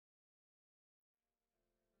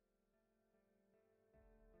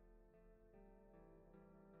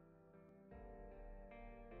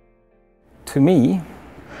To me,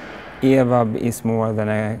 EWAB is more than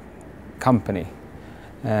a company.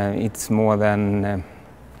 It's more than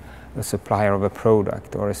a supplier of a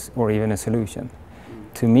product or even a solution.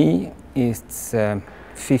 To me, it's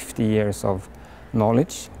 50 years of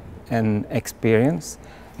knowledge and experience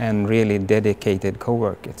and really dedicated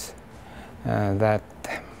co-workers that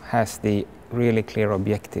has the really clear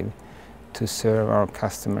objective to serve our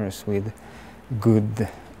customers with good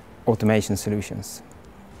automation solutions.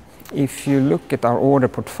 If you look at our order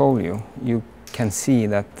portfolio, you can see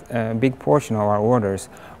that a big portion of our orders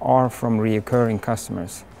are from reoccurring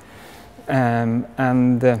customers.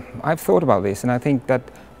 I've thought about this, and I think that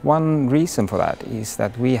one reason for that is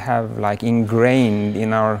that we have ingrained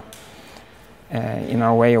in our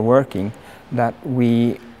way of working that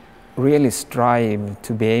we really strive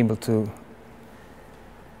to be able to,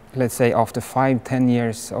 let's say after 5-10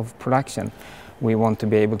 years of production, we want to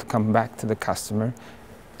be able to come back to the customer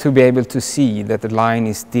to be able to see that the line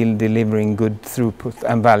is still delivering good throughput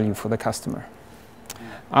and value for the customer.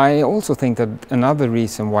 I also think that another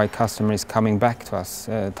reason why customer is coming back to us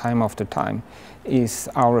time after time is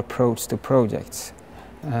our approach to projects.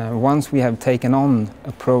 Once we have taken on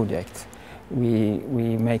a project, we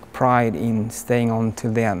make pride in staying on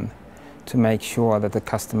till the end to make sure that the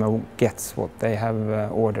customer gets what they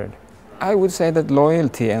have ordered. I would say that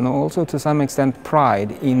loyalty and also to some extent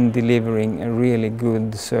pride in delivering a really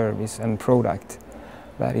good service and product,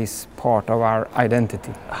 that is part of our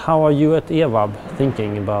identity. How are you at EWAB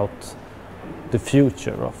thinking about the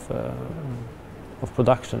future of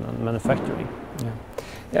production and manufacturing?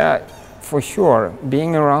 Yeah, for sure.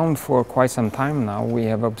 Being around for quite some time now, we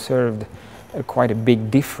have observed quite a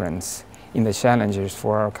big difference in the challenges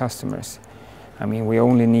for our customers. I mean, we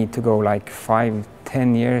only need to go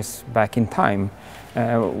 5-10 years back in time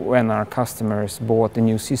when our customers bought a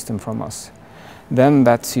new system from us. Then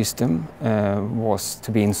that system was to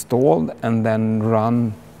be installed and then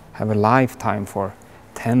have a lifetime for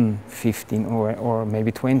 10, 15 or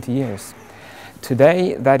maybe 20 years.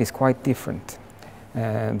 Today that is quite different.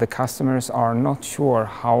 The customers are not sure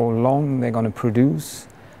how long they're going to produce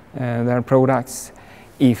their products,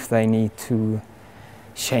 if they need to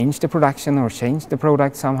change the production or change the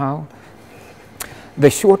product somehow. The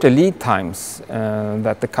shorter lead times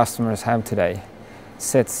that the customers have today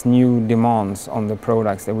sets new demands on the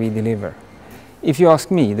products that we deliver. If you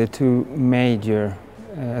ask me, the two major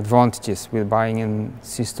advantages with buying a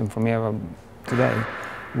system from EWAB today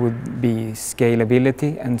would be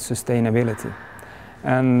scalability and sustainability.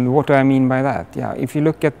 And what do I mean by that? Yeah, if you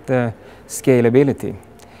look at the scalability,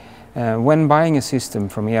 when buying a system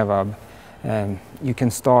from EWAB, you can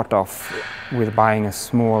start off with buying a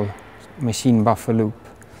small machine buffer loop.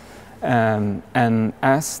 And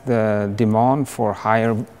as the demand for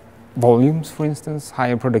higher volumes, for instance,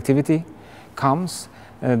 higher productivity comes,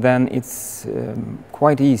 then it's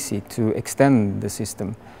quite easy to extend the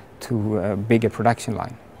system to a bigger production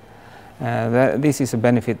line. This is a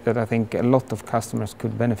benefit that I think a lot of customers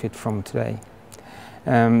could benefit from today.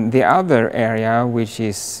 The other area, which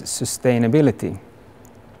is sustainability,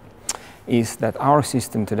 is that our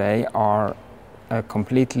system today are a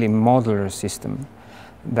completely modular system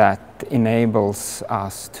that enables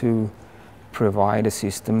us to provide a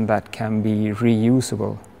system that can be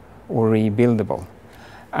reusable or rebuildable.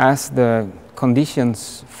 As the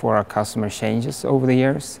conditions for our customer changes over the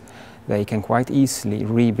years, they can quite easily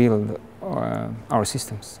rebuild our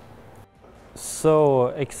systems.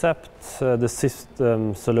 So, except the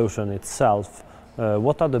system solution itself,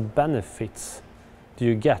 what are the benefits do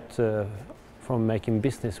you get from making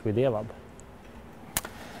business with EWAB?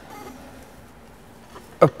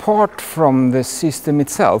 Apart from the system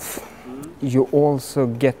itself, you also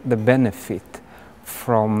get the benefit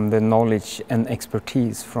from the knowledge and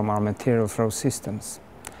expertise from our material flow systems.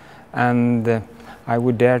 And I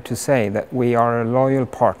would dare to say that we are a loyal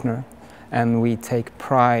partner and we take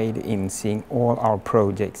pride in seeing all our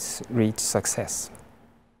projects reach success.